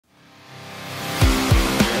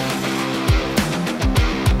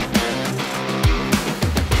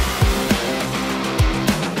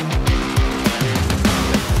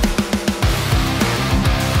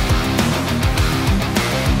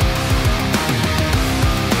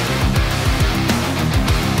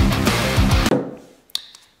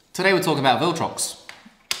Today we're talking about Viltrox,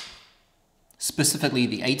 specifically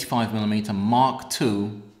the 85mm Mark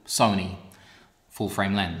II Sony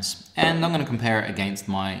full-frame lens. And I'm going to compare it against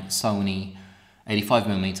my Sony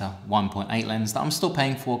 85mm 1.8 lens that I'm still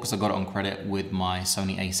paying for because I got it on credit with my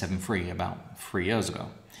Sony a7 III about 3 years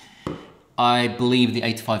ago. I believe the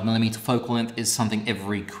 85mm focal length is something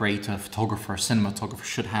every creator, photographer, cinematographer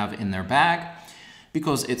should have in their bag,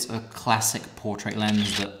 because it's a classic portrait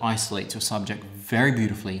lens that isolates your subject very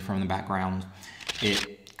beautifully from the background.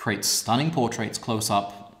 It creates stunning portraits close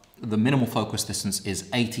up. The minimal focus distance is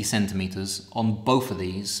 80 centimeters on both of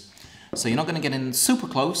these. So you're not going to get in super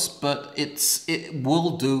close, but it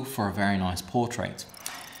will do for a very nice portrait.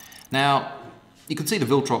 Now, you can see the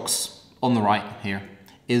Viltrox on the right here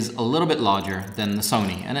is a little bit larger than the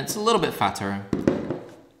Sony, and it's a little bit fatter.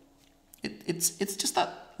 It's just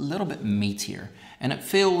that little bit meatier, and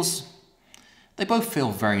they both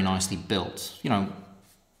feel very nicely built. You know,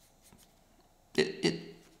 it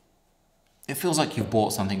feels like you've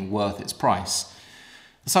bought something worth its price.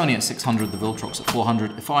 The Sony at $600, the Viltrox at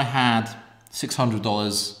 $400. If I had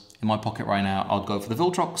 $600 in my pocket right now, I'd go for the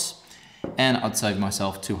Viltrox, and I'd save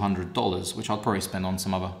myself $200, which I'd probably spend on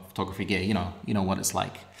some other photography gear. You know what it's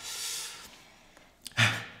like.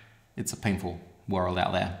 It's a painful world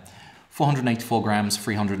out there. 484 grams,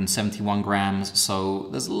 371 grams, so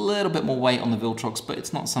there's a little bit more weight on the Viltrox, but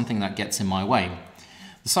it's not something that gets in my way.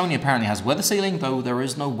 The Sony apparently has weather sealing, though there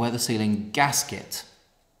is no weather sealing gasket.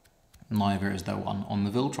 Neither is there one on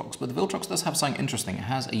the Viltrox, but the Viltrox does have something interesting. It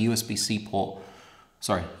has a USB-C port,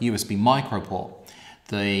 USB micro port.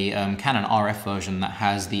 The Canon RF version that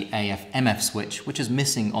has the AF/MF switch, which is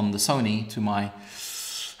missing on the Sony, to my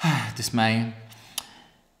dismay,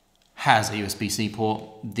 has a USB-C port.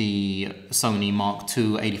 The Sony Mark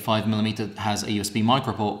II 85mm has a USB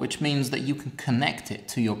micro port, which means that you can connect it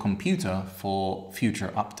to your computer for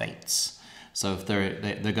future updates. So if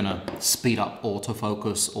they're gonna speed up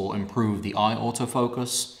autofocus or improve the eye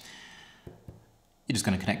autofocus, you're just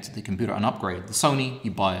gonna connect it to the computer and upgrade. The Sony, you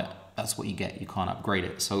buy it, that's what you get, you can't upgrade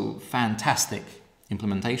it. So fantastic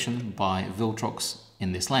implementation by Viltrox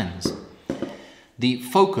in this lens. The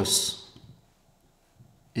focus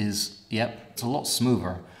is, it's a lot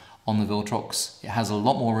smoother on the Viltrox. It has a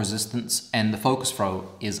lot more resistance, and the focus throw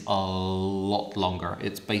is a lot longer.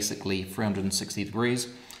 It's basically 360 degrees.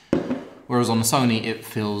 Whereas on the Sony,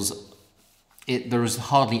 there is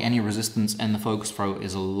hardly any resistance, and the focus throw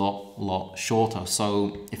is a lot shorter.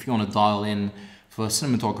 So if you want to dial in for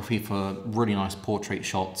cinematography, for really nice portrait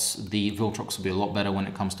shots, the Viltrox will be a lot better when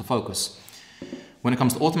it comes to focus. When it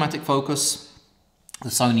comes to automatic focus, the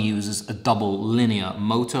Sony uses a double linear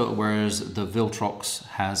motor, whereas the Viltrox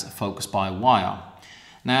has focus by wire.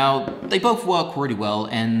 Now, they both work really well,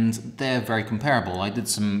 and they're very comparable. I did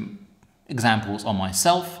some examples on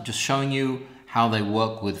myself, just showing you how they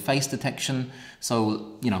work with face detection.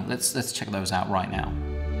 So, let's check those out right now.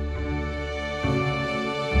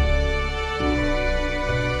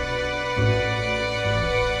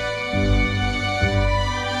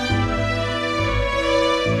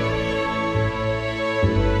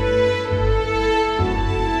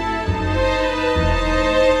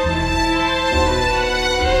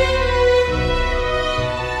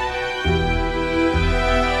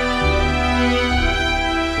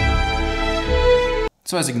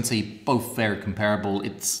 So as you can see, both very comparable.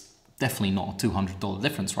 It's definitely not a $200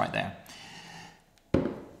 difference right there.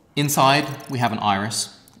 Inside, we have an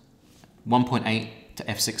iris, 1.8 to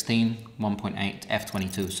f16, 1.8 to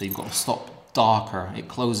f22. So you've got a stop darker. It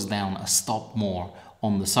closes down a stop more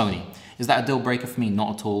on the Sony. Is that a deal breaker for me?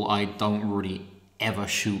 Not at all. I don't really ever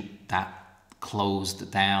shoot that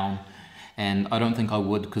closed down. And I don't think I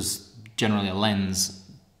would, because generally a lens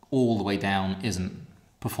all the way down isn't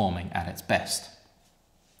performing at its best.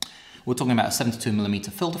 We're talking about a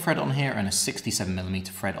 72mm filter thread on here and a 67mm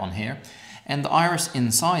thread on here. And the iris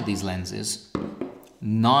inside these lenses,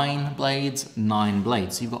 9 blades.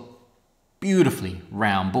 So you've got beautifully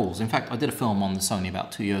round balls. In fact, I did a film on the Sony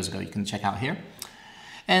about 2 years ago, you can check out here.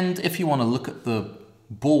 And if you want to look at the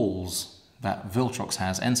balls that Viltrox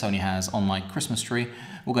has and Sony has on my Christmas tree,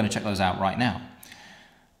 we're going to check those out right now.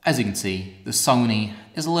 As you can see, the Sony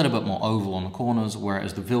is a little bit more oval on the corners,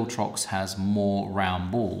 whereas the Viltrox has more round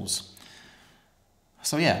balls.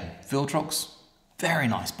 So yeah, Viltrox, very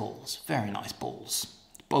nice balls, very nice balls.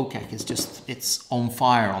 Bokeh is just, it's on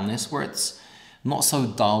fire on this, where it's not so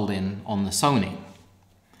dialed in on the Sony.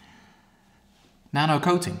 Nano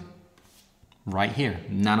coating, right here,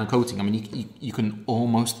 nano coating. I mean, you can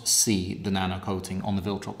almost see the nano coating on the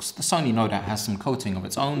Viltrox. The Sony no doubt has some coating of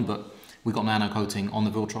its own, but we got nano coating on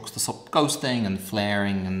the Viltrox to stop ghosting and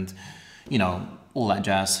flaring and, all that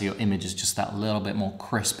jazz, so your image is just that little bit more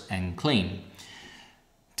crisp and clean.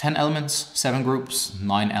 10 elements, 7 groups,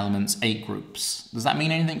 9 elements, 8 groups. Does that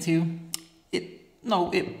mean anything to you?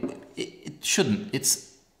 No, it shouldn't.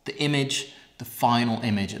 It's the image, the final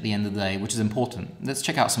image at the end of the day, which is important. Let's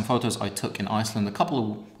check out some photos I took in Iceland a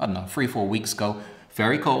couple of, I don't know, 3-4 weeks ago.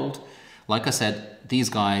 Very cold. Like I said, these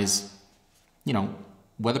guys, you know,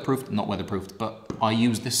 weatherproofed, not weatherproofed, but I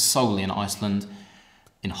used this solely in Iceland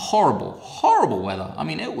in horrible, horrible weather. I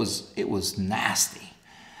mean, it was nasty.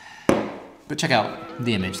 But check out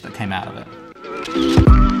the image that came out of it.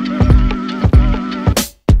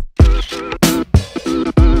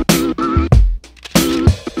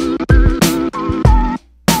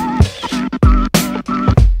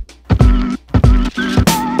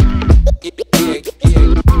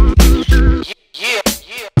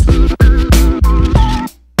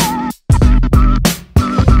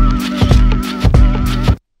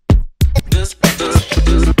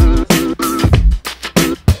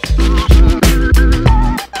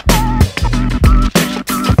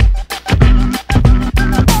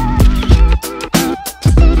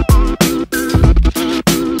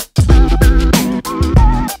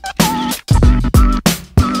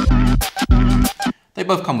 They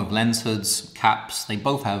both come with lens hoods, caps, they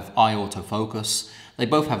both have eye autofocus, they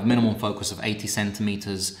both have minimum focus of 80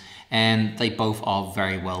 centimeters, and they both are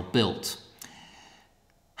very well built.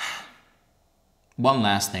 One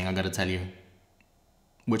last thing I gotta tell you,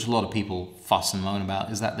 which a lot of people fuss and moan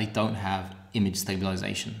about, is that they don't have image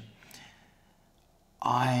stabilization.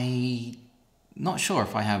 I'm not sure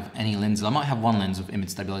if I have any lenses. I might have one lens with image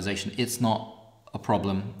stabilization. It's not a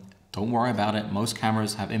problem. Don't worry about it. Most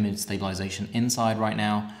cameras have image stabilization inside right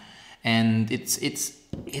now, and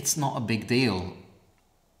it's not a big deal.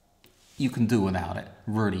 You can do without it.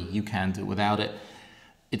 Really, you can do without it.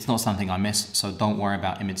 It's not something I miss, so don't worry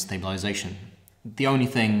about image stabilization. The only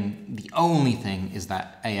thing is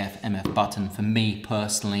that AF/MF button for me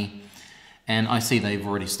personally, and I see they've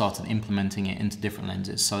already started implementing it into different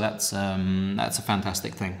lenses, so that's a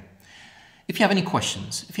fantastic thing. If you have any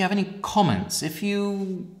questions, if you have any comments, if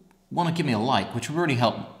you want to give me a like, which would really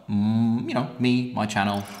help, you know, me, my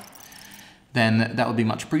channel, then that would be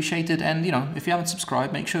much appreciated. And, you know, if you haven't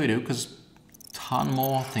subscribed, make sure you do, because a ton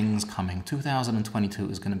more things coming. 2022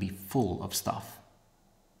 is going to be full of stuff.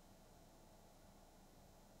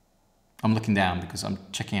 I'm looking down because I'm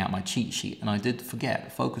checking out my cheat sheet, and I did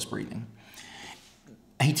forget focus breathing.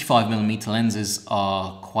 85mm lenses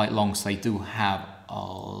are quite long, so they do have a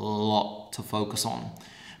lot to focus on.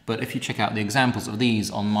 But if you check out the examples of these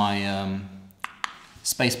on my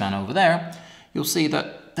Spaceman over there, you'll see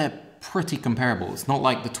that they're pretty comparable. It's not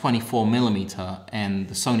like the 24mm and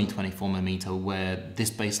the Sony 24mm, where this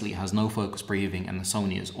basically has no focus breathing and the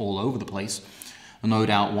Sony is all over the place. No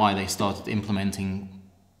doubt why they started implementing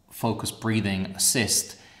focus breathing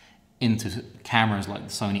assist into cameras like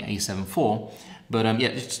the Sony a7 IV. But yeah,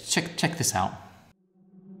 just check this out.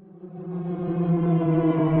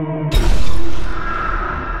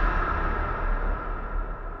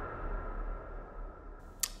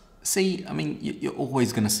 See, I mean, you're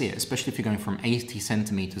always going to see it, especially if you're going from 80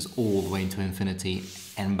 centimeters all the way into infinity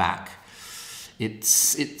and back.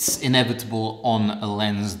 It's inevitable on a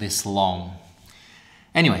lens this long.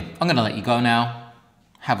 Anyway, I'm going to let you go now.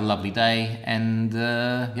 Have a lovely day, and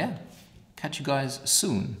yeah, catch you guys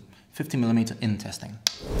soon. 50mm in testing.